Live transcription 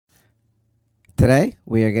Today,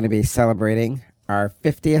 we are going to be celebrating our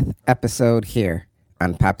 50th episode here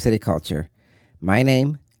on Pop City Culture. My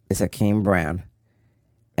name is Hakeem Brown,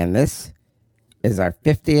 and this is our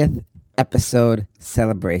 50th episode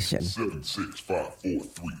celebration. 7, 6, 5, 4, 3,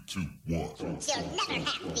 2, 1. You'll never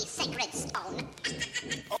have the sacred stone.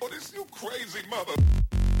 Oh, this you crazy mother.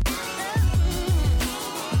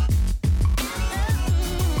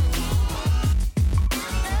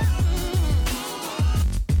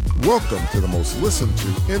 Welcome to the most listened to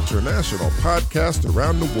international podcast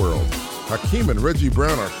around the world. Hakeem and Reggie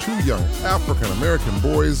Brown are two young African-American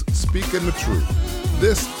boys speaking the truth.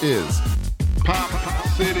 This is Pop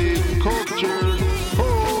City Culture.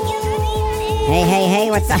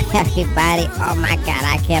 Hey, what's up, everybody? Oh, my God,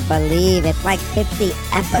 I can't believe it's like 50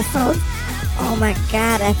 episodes. Oh, my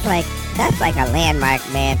God, that's like a landmark,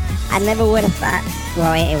 man. I never would have thought,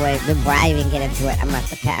 well, anyway, before I even get into it, I'm going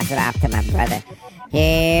to pass it off to my brother.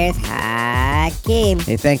 Here's Hakeem.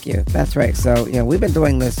 Hey, thank you. That's right. So, we've been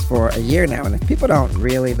doing this for a year now, and if people don't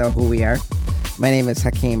really know who we are, my name is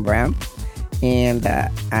Hakeem Brown, and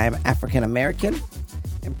I'm African-American.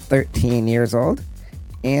 I'm 13 years old,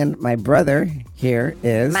 and my brother here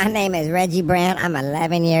is... My name is Reggie Brown. I'm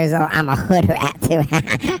 11 years old. I'm a hood rat, too.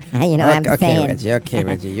 You know what I'm saying? Okay,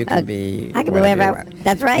 Reggie. You can be... I can be whatever I want.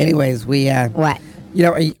 That's right. Anyways, we... What?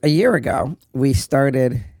 A year ago, we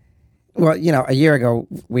started... Well, a year ago,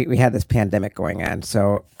 we had this pandemic going on,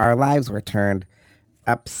 so our lives were turned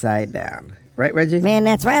upside down. Right, Reggie? Man,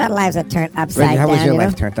 that's right. Our lives are turned upside Reggie, how down. was your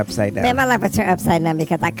life turned upside down? Man, my life was turned upside down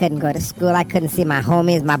because I couldn't go to school. I couldn't see my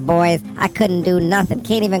homies, my boys. I couldn't do nothing.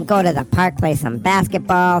 Can't even go to the park, play some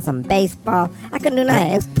basketball, some baseball. I couldn't do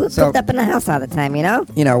nothing. It was pooped up in the house all the time, you know?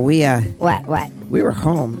 We... What? We were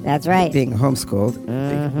home. That's right. Being homeschooled.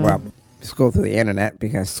 Mm-hmm. Well, school through the internet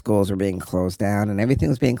because schools were being closed down and everything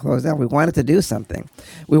was being closed down. We wanted to do something.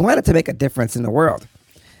 We wanted to make a difference in the world.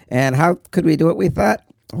 And how could we do it, we thought?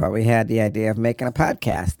 Well, we had the idea of making a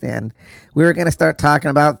podcast, and we were going to start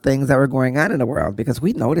talking about things that were going on in the world because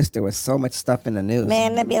we noticed there was so much stuff in the news.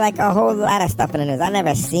 Man, there'd be like a whole lot of stuff in the news. I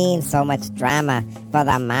never seen so much drama for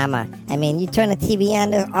the mama. I mean, you turn the TV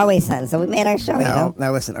on, there's always something. So we made our show,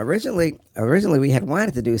 Now listen, originally we had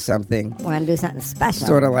wanted to do something. Want to do something special.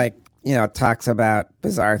 Sort of like, talks about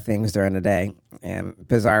bizarre things during the day and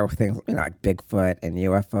bizarre things, like Bigfoot and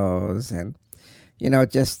UFOs and,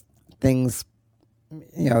 just things,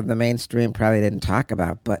 the mainstream probably didn't talk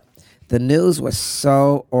about. But the news was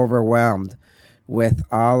so overwhelmed with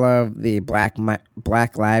all of the Black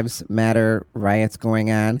Lives Matter riots going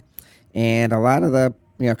on and a lot of the,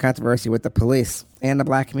 controversy with the police and the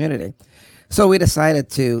black community. So we decided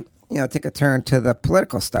to, take a turn to the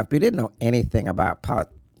political stuff. We didn't know anything about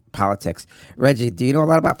politics. Reggie, do you know a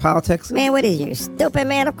lot about politics? Man, what is you, stupid,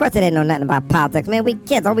 man? Of course I didn't know nothing about politics. Man, we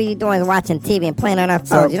kids, all we doing is watching TV and playing on our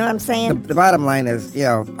phones. You know what I'm saying? The bottom line is,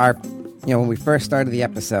 when we first started the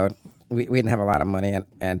episode, we didn't have a lot of money.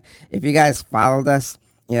 And if you guys followed us,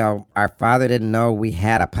 our father didn't know we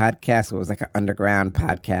had a podcast. It was like an underground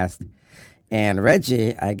podcast. And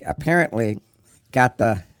Reggie, apparently got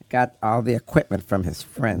all the equipment from his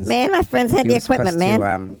friends. Man, my friends had the equipment,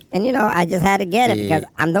 man. And, I just had to get it because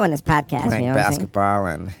I'm doing this podcast. Playing basketball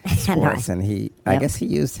and sports. And I guess he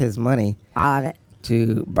used his money. All of it.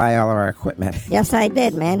 To buy all of our equipment. Yes, I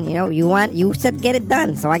did, man. You said get it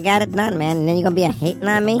done, so I got it done, man. And then you're going to be hating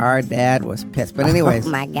on me? Our dad was pissed. But anyways. Oh,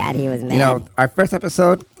 my God, he was mad. Our first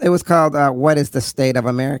episode, it was called What is the State of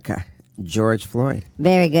America? George Floyd.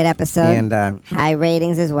 Very good episode. And high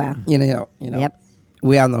ratings as well. Yep.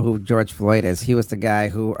 We all know who George Floyd is. He was the guy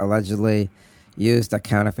who allegedly used a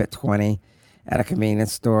counterfeit 20 at a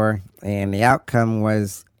convenience store, and the outcome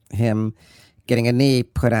was him getting a knee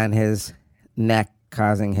put on his neck,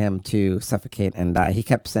 causing him to suffocate and die. He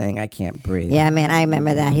kept saying, "I can't breathe." Yeah, man, I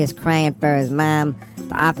remember that. He was crying for his mom.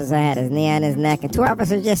 The officer had his knee on his neck, and two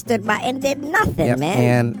officers just stood by and did nothing,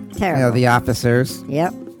 man. And terrible. The officers.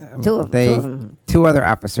 Yep. Two of them. Two other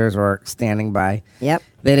officers were standing by. Yep.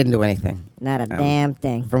 They didn't do anything. Not a damn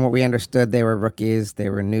thing. From what we understood, they were rookies. They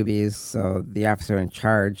were newbies. So the officer in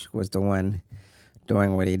charge was the one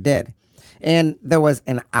doing what he did. And there was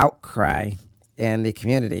an outcry in the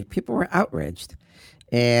community. People were outraged.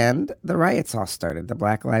 And the riots all started, the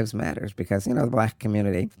Black Lives Matters, because, the black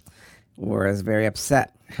community was very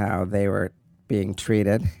upset how they were being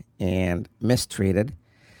treated and mistreated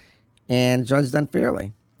and judged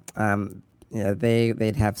unfairly.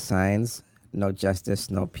 They'd have signs, no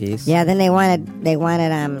justice, no peace. Yeah, then they wanted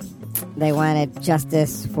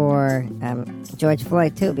justice for George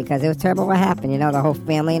Floyd too, because it was terrible what happened. The whole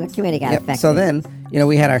family and the community got affected. So then,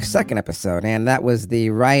 we had our second episode, and that was the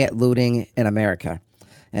riot looting in America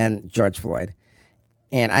and George Floyd.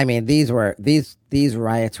 And I mean, these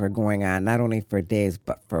riots were going on not only for days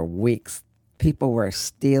but for weeks. People were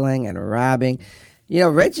stealing and robbing.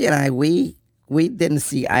 Reggie and I, we didn't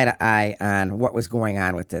see eye to eye on what was going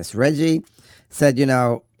on with this. Reggie said,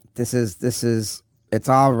 this is it's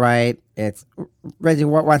all right. It's Reggie.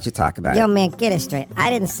 Why don't you talk about it? Yo, man, get it straight. I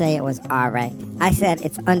didn't say it was all right. I said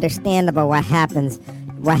it's understandable what happens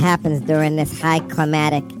during this high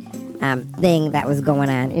climatic thing that was going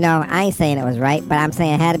on. I ain't saying it was right, but I'm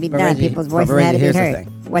saying it had to be done. Reggie, People's voices had to be heard.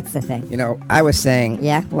 What's the thing? I was saying...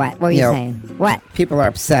 Yeah? What? What were you saying? What? People are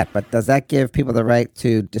upset, but does that give people the right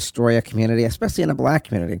to destroy a community, especially in a black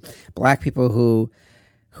community? Black people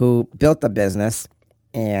who built a business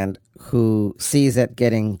and who sees it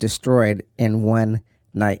getting destroyed in one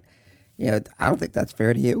night. I don't think that's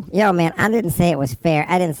fair to you. Yo, man, I didn't say it was fair.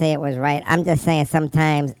 I didn't say it was right. I'm just saying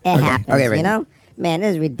sometimes it happens, Reggie. Man,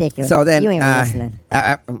 this is ridiculous. So then, you ain't listening.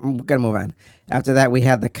 I'm going to move on. After that, we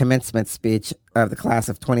had the commencement speech of the class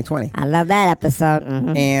of 2020. I love that episode.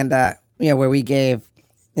 Mm-hmm. And, where we gave,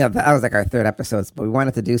 that was like our third episode, but we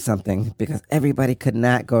wanted to do something because everybody could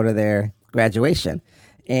not go to their graduation.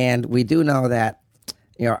 And we do know that,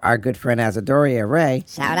 our good friend Azadoria Ray.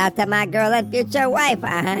 Shout out to my girl and future wife.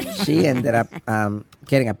 She ended up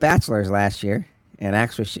getting a bachelor's last year. And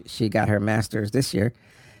actually, she got her master's this year.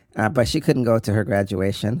 But she couldn't go to her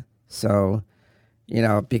graduation. So,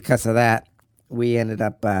 because of that, we ended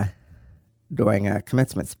up doing a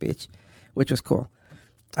commencement speech, which was cool.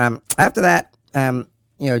 After that, June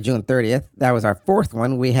 30th, that was our fourth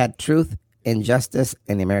one. We had Truth, Injustice,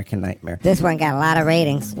 and the American Nightmare. This one got a lot of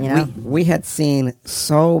ratings, We had seen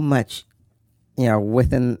so much,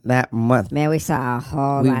 within that month. Man, we saw a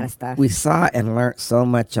whole lot of stuff. We saw and learned so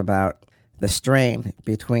much about the strain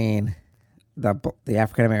between the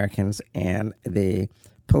African Americans and the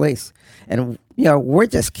police. And, we're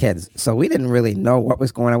just kids, so we didn't really know what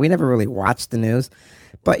was going on. We never really watched the news.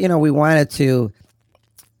 But, we wanted to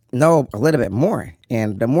know a little bit more.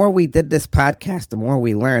 And the more we did this podcast, the more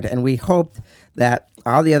we learned. And we hoped that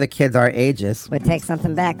all the other kids our ages would take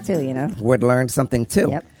something back, too, would learn something, too.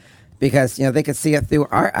 Yep. Because, they could see it through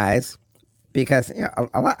our eyes. Because,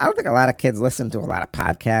 I don't think a lot of kids listen to a lot of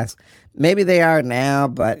podcasts. Maybe they are now,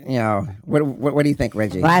 but, what do you think,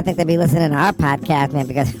 Reggie? Well, I think they'd be listening to our podcast, man,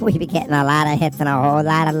 because we be getting a lot of hits and a whole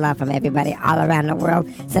lot of love from everybody all around the world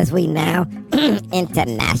since we now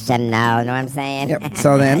international, know what I'm saying? Yep.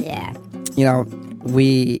 So then, yeah.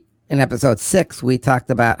 We, in episode 6, we talked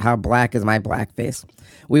about how black is my blackface.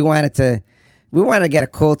 We wanted to get a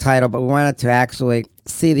cool title, but we wanted to actually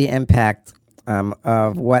see the impact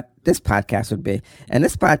of what this podcast would be. And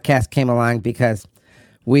this podcast came along because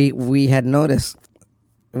we had noticed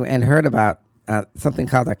and heard about something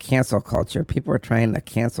called a cancel culture. People were trying to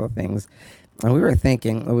cancel things. And we were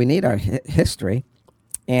thinking, well, we need our history.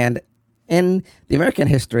 And in the American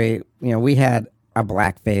history, we had a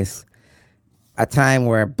blackface, a time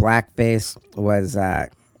where blackface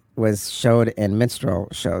was showed in minstrel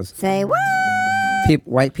shows. Say what?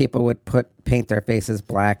 White people would paint their faces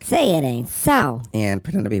black. Say it ain't so. And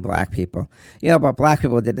pretend to be black people. But black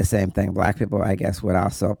people did the same thing. Black people, I guess, would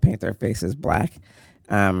also paint their faces black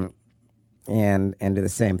and do the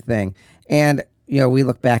same thing. And, we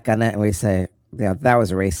look back on that and we say, that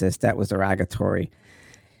was racist. That was derogatory.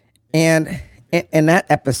 And in that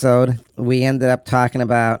episode, we ended up talking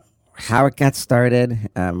about how it got started,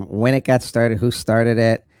 when it got started, who started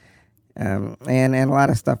it, and a lot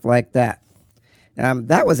of stuff like that.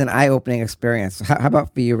 That was an eye-opening experience. How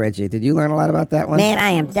about for you, Reggie? Did you learn a lot about that one? Man,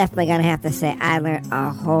 I am definitely going to have to say I learned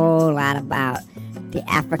a whole lot about the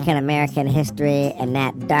African-American history and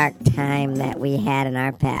that dark time that we had in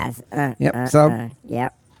our past.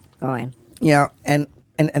 Yep. Go on.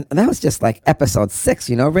 And that was just like episode 6,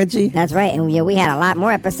 Reggie? That's right. And we had a lot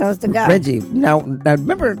more episodes to go. Reggie, now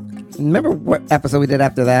remember what episode we did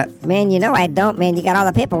after that? Man, I don't, man. You got all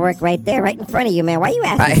the paperwork right there, right in front of you, man. Why are you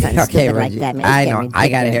asking something stupid Reggie, like that, man? I know. I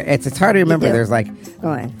got it here. It's hard to remember. There's like Go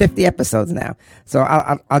on. 50 episodes now. So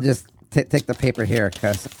I'll just take the paper here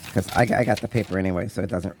because I got the paper anyway, so it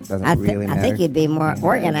doesn't really matter. I think you'd be more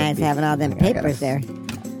organized having all them papers there.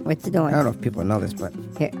 What you doing? I don't know if people know this, but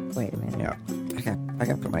here, wait a minute. I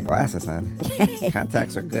got to put my glasses on.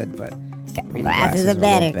 Contacts are good, but glasses are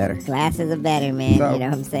better. Glasses are better, man. So, you know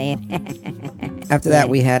what I'm saying? After that,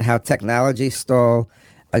 we had how technology stole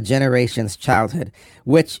a generation's childhood,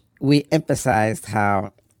 which we emphasized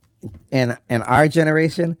how in our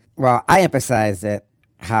generation, well, I emphasized it,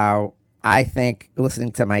 how I think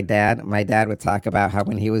listening to my dad would talk about how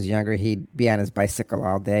when he was younger, he'd be on his bicycle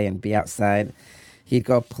all day and be outside. he'd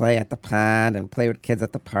go play at the pond and play with kids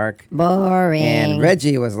at the park. Boring. And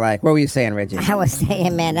Reggie was like, what were you saying, Reggie? I was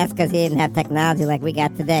saying, man, that's because he didn't have technology like we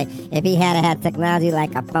got today. If he had technology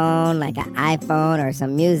like a phone, like an iPhone or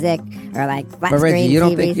some music or like flat But Reggie, screen you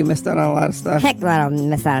don't TVs, think you missed out on a lot of stuff? Heck, no, I don't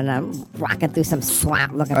miss out on them. Rocking through some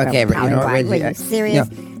swamp looking Okay, for a but you know what, pollywog. Reggie? Were you serious?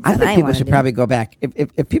 I think people should do. probably go back.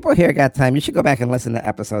 If people here got time, you should go back and listen to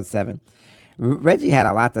episode 7. Reggie had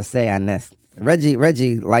a lot to say on this.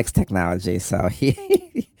 Reggie likes technology, so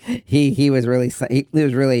he was really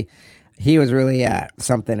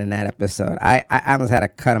something in that episode. I almost had to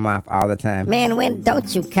cut him off all the time. Man, when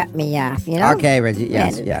don't you cut me off? You know? Okay, Reggie.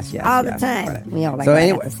 Yes, Man, yes. All the yes, time. whatever. You know, like So what I have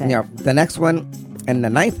anyway, to say. the next one in the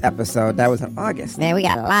 9th episode, that was in August. Man, we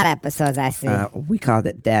got a lot of episodes. I see. We called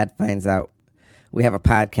it Dad Finds Out. We have a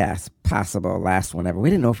podcast, possible last one ever. We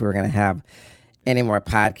didn't know if we were going to have any more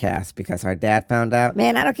podcasts because our dad found out.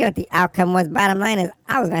 Man, I don't care what the outcome was. Bottom line is,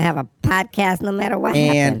 I was going to have a podcast no matter what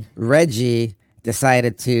And happened. Reggie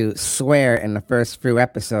decided to swear in the first few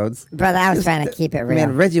episodes. Brother, I was trying to keep it real.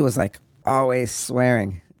 Man, Reggie was like always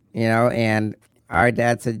swearing, and our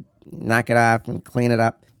dad said, knock it off and clean it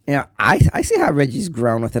up. I see how Reggie's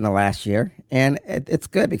grown within the last year, and it's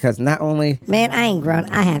good because not only... Man, I ain't grown.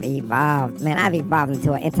 I have evolved. Man, I've evolved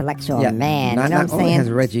into an intellectual man. Not, you know not what I'm only saying? has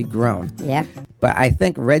Reggie grown, Yeah. but I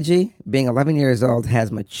think Reggie, being 11 years old,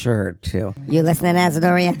 has matured too. You listening,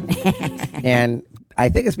 Azadoria? And I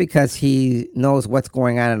think it's because he knows what's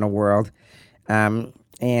going on in the world. And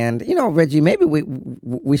Reggie, maybe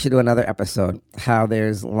we should do another episode how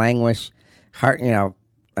there's harsh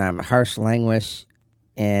language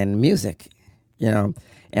in music,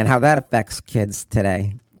 and how that affects kids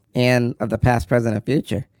today and of the past, present, and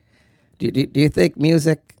future. Do you think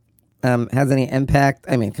music has any impact?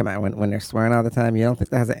 I mean, come on, when they're swearing all the time, you don't think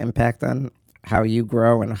that has an impact on how you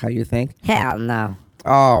grow and how you think? Hell no.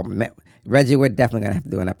 Oh, man. Reggie, we're definitely going to have to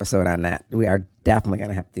do an episode on that. We are definitely going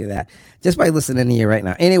to have to do that just by listening to you right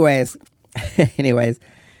now. Anyways,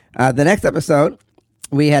 the next episode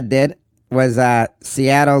we did was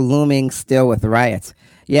Seattle looming still with riots.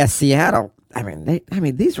 Yeah, Seattle. I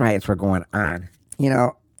mean, these riots were going on.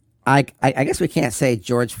 I guess we can't say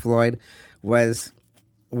George Floyd was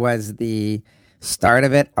the start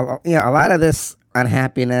of it. A lot of this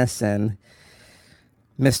unhappiness and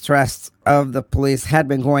mistrust of the police had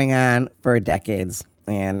been going on for decades.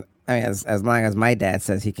 And as long as my dad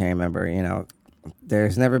says he can remember,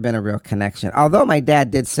 there's never been a real connection. Although my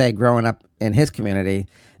dad did say growing up in his community,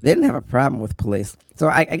 they didn't have a problem with police. So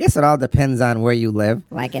I guess it all depends on where you live.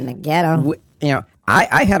 Like in the ghetto.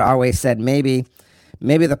 I had always said maybe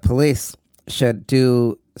the police should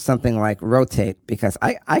do something like rotate, because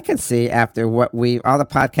I can see after all the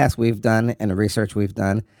podcasts we've done and the research we've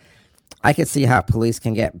done, I could see how police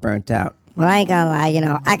can get burnt out. Well, I ain't gonna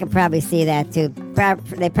lie, I could probably see that too.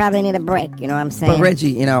 They probably need a break, you know what I'm saying? But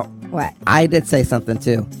Reggie, What? I did say something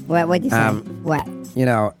too. What'd you say? What?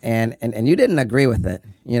 And you didn't agree with it.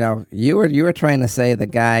 You were trying to say the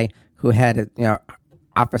guy who had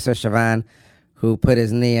Officer Chauvin, who put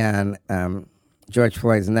his knee on George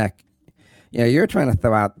Floyd's neck. You're trying to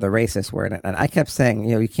throw out the racist word, and I kept saying,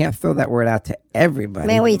 you can't throw that word out to everybody.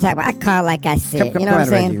 Man, what are you talking about? I call it like I see it. Come You know what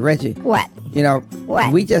I'm on, saying? Reggie. What?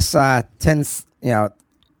 What? We just saw 10,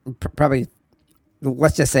 probably,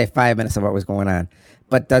 let's just say 5 minutes of what was going on.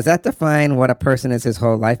 But does that define what a person is his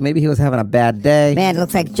whole life? Maybe he was having a bad day. Man, it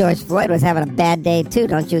looks like George Floyd was having a bad day too,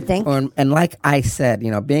 don't you think? And like I said,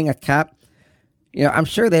 being a cop, I'm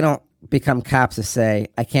sure they don't become cops to say,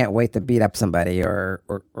 I can't wait to beat up somebody or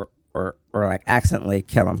like accidentally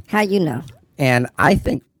kill them. How you know? And I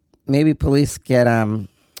think maybe police get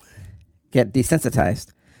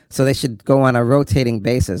desensitized. So they should go on a rotating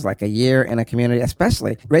basis, like a year in a community,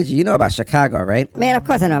 especially. Reggie, you know about Chicago, right? Man, of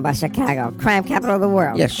course I know about Chicago. Crime capital of the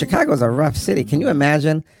world. Yeah, Chicago's a rough city. Can you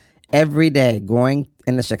imagine every day going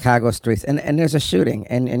in the Chicago streets and there's a shooting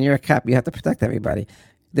and you're a cop, you have to protect everybody.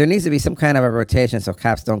 There needs to be some kind of a rotation so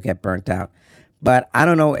cops don't get burnt out. But I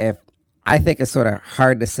don't know I think it's sort of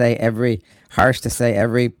harsh to say every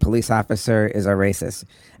police officer is a racist.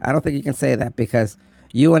 I don't think you can say that because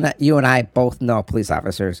you and I both know police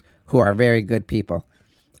officers who are very good people,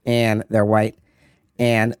 and they're white,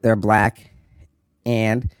 and they're black,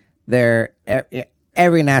 and they're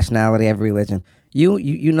every nationality, every religion.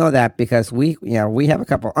 You know that because we have a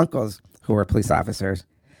couple uncles who are police officers,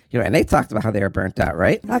 and they talked about how they were burnt out,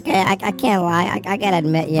 right? Okay, I can't lie. I gotta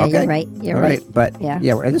admit, yeah, Okay. you're right. You're All right. But yeah,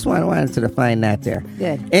 I just wanted to define that there.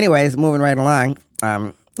 Good. Anyways, moving right along.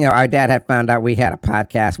 Our dad had found out we had a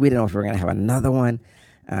podcast. We didn't know if we were going to have another one,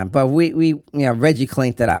 but we Reggie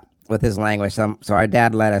cleaned it up with his language. So our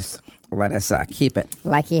dad let us let us keep it.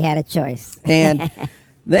 Like he had a choice. And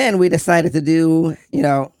then we decided to do,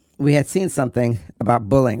 we had seen something about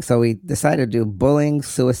bullying. So we decided to do bullying,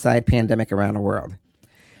 suicide, pandemic around the world.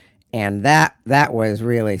 And that was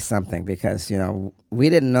really something because, we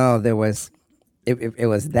didn't know there was, it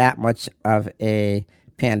was that much of a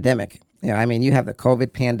pandemic. You have the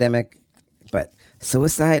COVID pandemic, but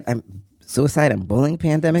suicide and bullying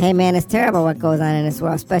pandemic. Hey, man, it's terrible what goes on in this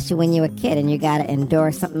world, especially when you're a kid and you got to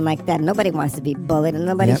endure something like that. Nobody wants to be bullied, and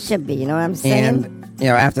nobody should be. You know what I'm saying? And,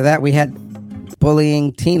 after that, we had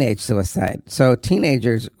bullying teenage suicide. So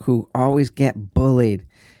teenagers who always get bullied,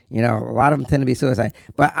 a lot of them tend to be suicide.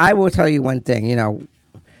 But I will tell you one thing,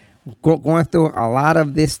 going through a lot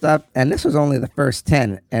of this stuff, and this was only the first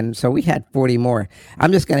 10, and so we had 40 more.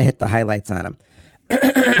 I'm just going to hit the highlights on them.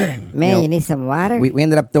 Man, you need some water? We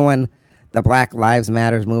ended up doing the Black Lives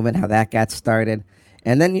Matters movement, how that got started.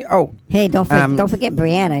 And then, hey, don't forget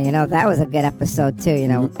Brianna. That was a good episode, too,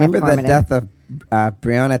 Remember the death of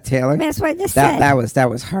Breonna Taylor? Man, that's what I just said. That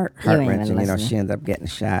was heart-wrenching. She ended up getting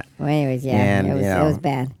shot. Well, anyways, yeah, and, it was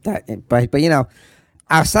bad. But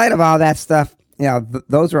outside of all that stuff,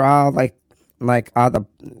 those were all like all the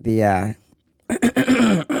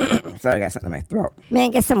sorry, I got something in my throat. Man,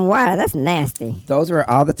 get some water. That's nasty. Those were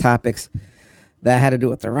all the topics that had to do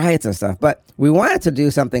with the riots and stuff. But we wanted to do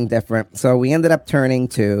something different, so we ended up turning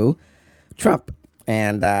to Trump.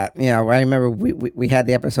 And, I remember we had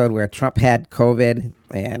the episode where Trump had COVID.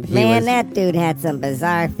 And that dude had some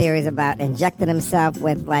bizarre theories about injecting himself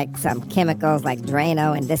with, like, some chemicals like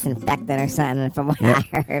Drano and disinfectant or something, from what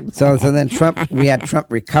I heard. So then we had Trump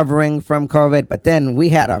recovering from COVID, but then we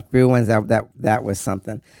had a few ones that was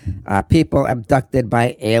something. People abducted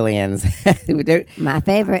by aliens. My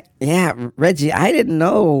favorite. Yeah, Reggie, I didn't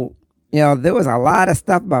know. There was a lot of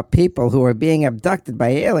stuff about people who were being abducted by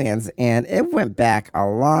aliens, and it went back a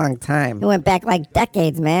long time. It went back like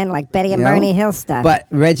decades, man, like Betty and Barney Hill stuff. But,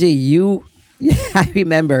 Reggie, I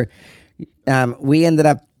remember we ended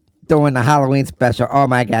up doing the Halloween special. Oh,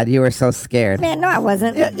 my God, you were so scared. Man, no, I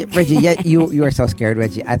wasn't. Reggie, you were so scared,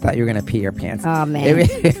 Reggie. I thought you were going to pee your pants. Oh, man.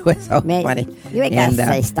 It was so funny. You ain't got to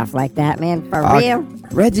say stuff like that, man, for real.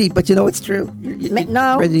 Reggie, but it's true.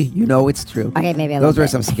 No. Reggie, it's true. Okay, maybe Those were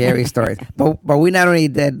some scary stories. But we not only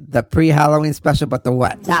did the pre-Halloween special, but the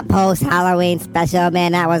what? That post-Halloween special,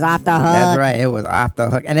 man, that was off the hook. That's right, it was off the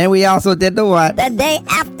hook. And then we also did the what? The day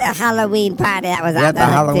after Halloween party, that was off the hook. The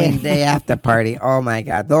Halloween day after party. Oh, my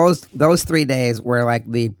God. Those 3 days were like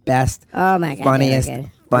the best,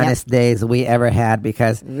 funnest days we ever had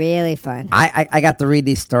because really fun. I got to read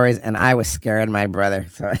these stories and I was scaring my brother,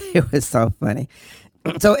 so it was so funny.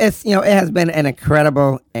 So it's it has been an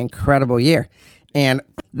incredible year, and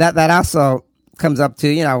that also comes up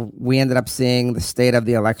to we ended up seeing the state of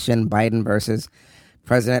the election, Biden versus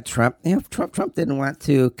President Trump. Trump didn't want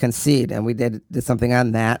to concede, and we did something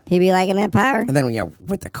on that. He be liking that power. And then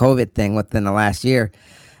with the COVID thing within the last year,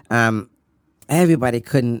 everybody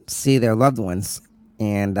couldn't see their loved ones,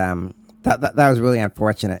 and that was really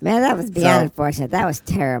unfortunate. Man, that was beyond unfortunate. That was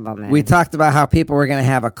terrible, man. We talked about how people were going to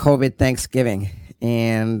have a COVID Thanksgiving,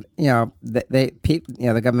 and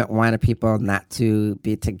the government wanted people not to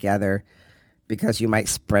be together because you might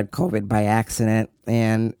spread COVID by accident,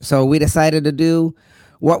 and so we decided to do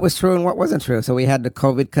what was true and what wasn't true. So we had the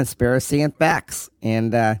COVID conspiracy and facts,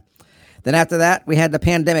 and then after that, we had the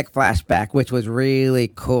pandemic flashback, which was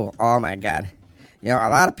really cool. Oh, my God. A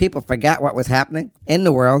lot of people forgot what was happening in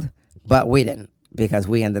the world, but we didn't because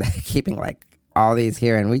we ended up keeping, like, all these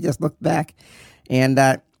here, and we just looked back. And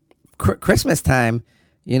Christmas time,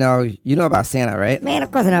 you know about Santa, right? Man,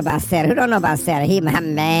 of course I know about Santa. Who don't know about Santa? He my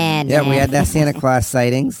man. Yeah, we had that Santa Claus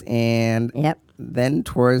sightings, and yep. Then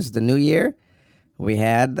towards the new year, we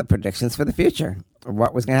had the predictions for the future,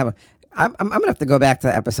 what was going to happen. I'm going to have to go back to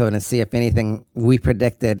the episode and see if anything we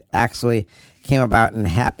predicted actually came about and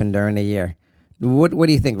happened during the year. What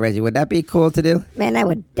do you think, Reggie? Would that be cool to do? Man, that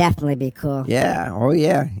would definitely be cool. Yeah. Oh,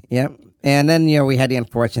 yeah. Yep. And then, we had the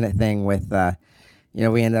unfortunate thing with,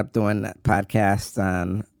 we ended up doing a podcast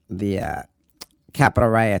on the Capitol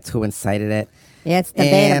riots, who incited it. Yeah, it's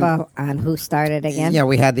debatable on who started again. Yeah,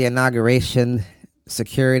 we had the inauguration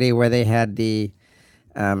security where they had the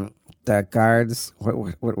guards.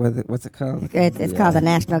 What's it called? It's called the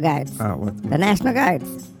National Guards. Oh, the National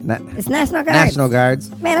Guards. It's National Guards. National Guards.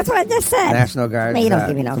 Man, that's what I just said. National Guards. Man, you don't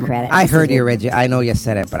give me no credit. I heard you, Reggie. I know you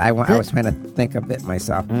said it, but I was trying to think of it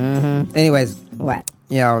myself. Mm-hmm. Anyways. What?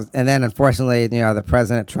 And then unfortunately, the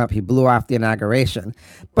President Trump, he blew off the inauguration.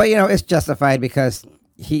 But, it's justified because,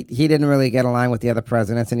 he didn't really get along with the other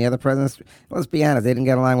presidents, and the other presidents, let's be honest, they didn't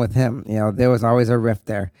get along with him. There was always a rift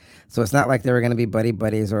there. So it's not like they were going to be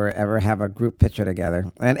buddies or ever have a group picture together.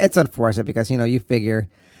 And it's unfortunate because, you figure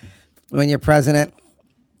when you're president,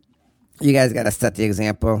 you guys got to set the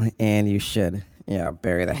example, and you should,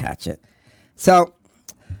 bury the hatchet. So,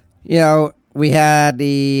 we had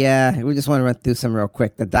we just want to run through some real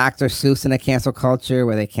quick. The Dr. Seuss in the cancel culture,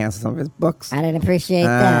 where they canceled some of his books. I didn't appreciate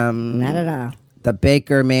that. Not at all. The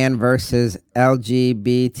Baker Man versus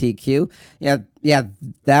LGBTQ. Yeah,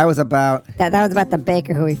 that was about... That was about the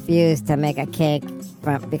baker who refused to make a cake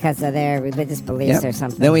because of their religious beliefs or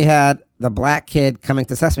something. Then we had the black kid coming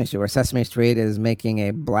to Sesame Street, where Sesame Street is making a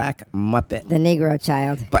black Muppet. The Negro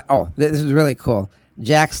child. But, this is really cool.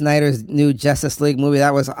 Jack Snyder's new Justice League movie,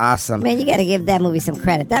 that was awesome. Man, you got to give that movie some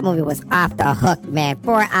credit. That movie was off the hook, man.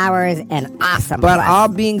 4 hours and awesome. But all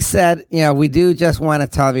being said, we do just want to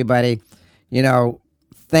tell everybody,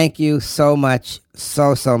 thank you so much,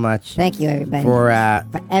 so much. Thank you, everybody. For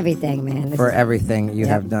everything, man. For everything you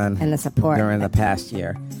have done. And the support. During the past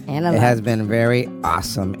year. And it has been very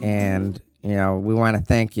awesome. And, we want to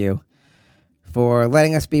thank you for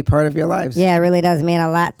letting us be part of your lives. Yeah, it really does mean a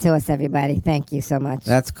lot to us, everybody. Thank you so much.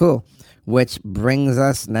 That's cool. Which brings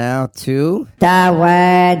us now to... the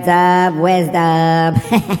words of wisdom.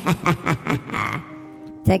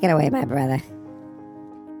 Take it away, my brother.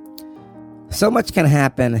 So much can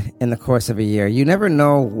happen in the course of a year. You never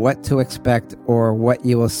know what to expect or what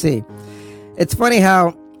you will see. It's funny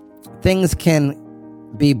how things can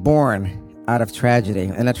be born out of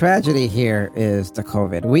tragedy. And the tragedy here is the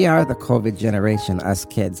COVID. We are the COVID generation, us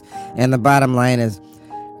kids. And the bottom line is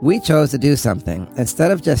we chose to do something.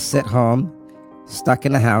 Instead of just sit home, stuck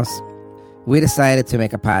in the house, we decided to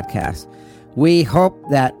make a podcast. We hope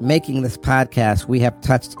that making this podcast, we have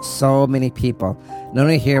touched so many people, not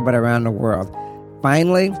only here, but around the world.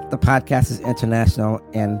 Finally, the podcast is international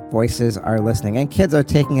and voices are listening and kids are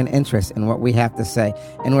taking an interest in what we have to say.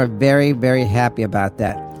 And we're very, very happy about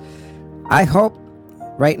that. I hope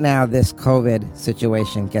right now this COVID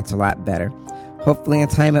situation gets a lot better. Hopefully in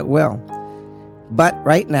time it will. But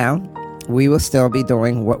right now, we will still be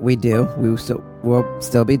doing what we do. We'll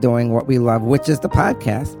still be doing what we love, which is the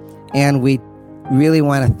podcast. And we really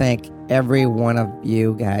want to thank every one of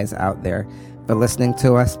you guys out there for listening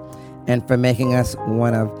to us and for making us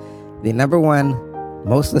one of the number one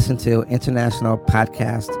most listened to international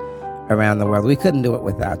podcasts around the world. We couldn't do it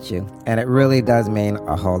without you. And it really does mean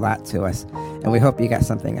a whole lot to us. And we hope you got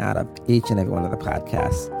something out of each and every one of the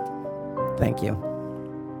podcasts. Thank you.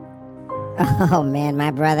 Oh, man,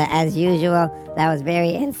 my brother, as usual, that was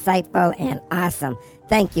very insightful and awesome.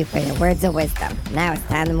 Thank you for your words of wisdom. Now it's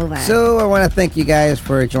time to move on. So I want to thank you guys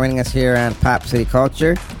for joining us here on Pop City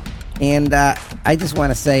Culture. And I just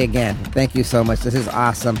want to say again, thank you so much. This is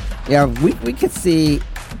awesome. We could see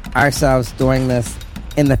ourselves doing this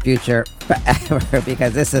in the future forever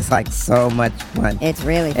because this is like so much fun. It's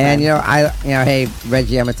really fun. And hey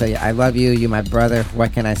Reggie, I'm gonna tell you, I love you. You're my brother.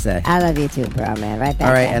 What can I say? I love you too, bro, man. Right back.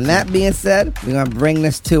 All right, and that being said, we're gonna bring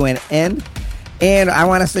this to an end. And I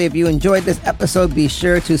want to say, if you enjoyed this episode, be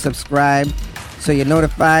sure to subscribe so you're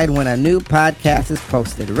notified when a new podcast is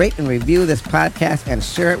posted. Rate and review this podcast and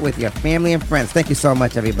share it with your family and friends. Thank you so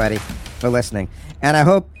much, everybody, for listening. And I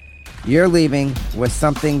hope you're leaving with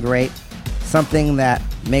something great, something that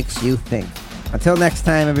makes you think. Until next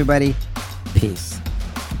time, everybody, peace.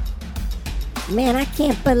 Man, I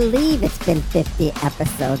can't believe it's been 50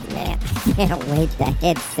 episodes, man. I can't wait to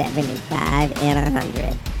hit 75 and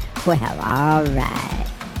 100. Well, all right.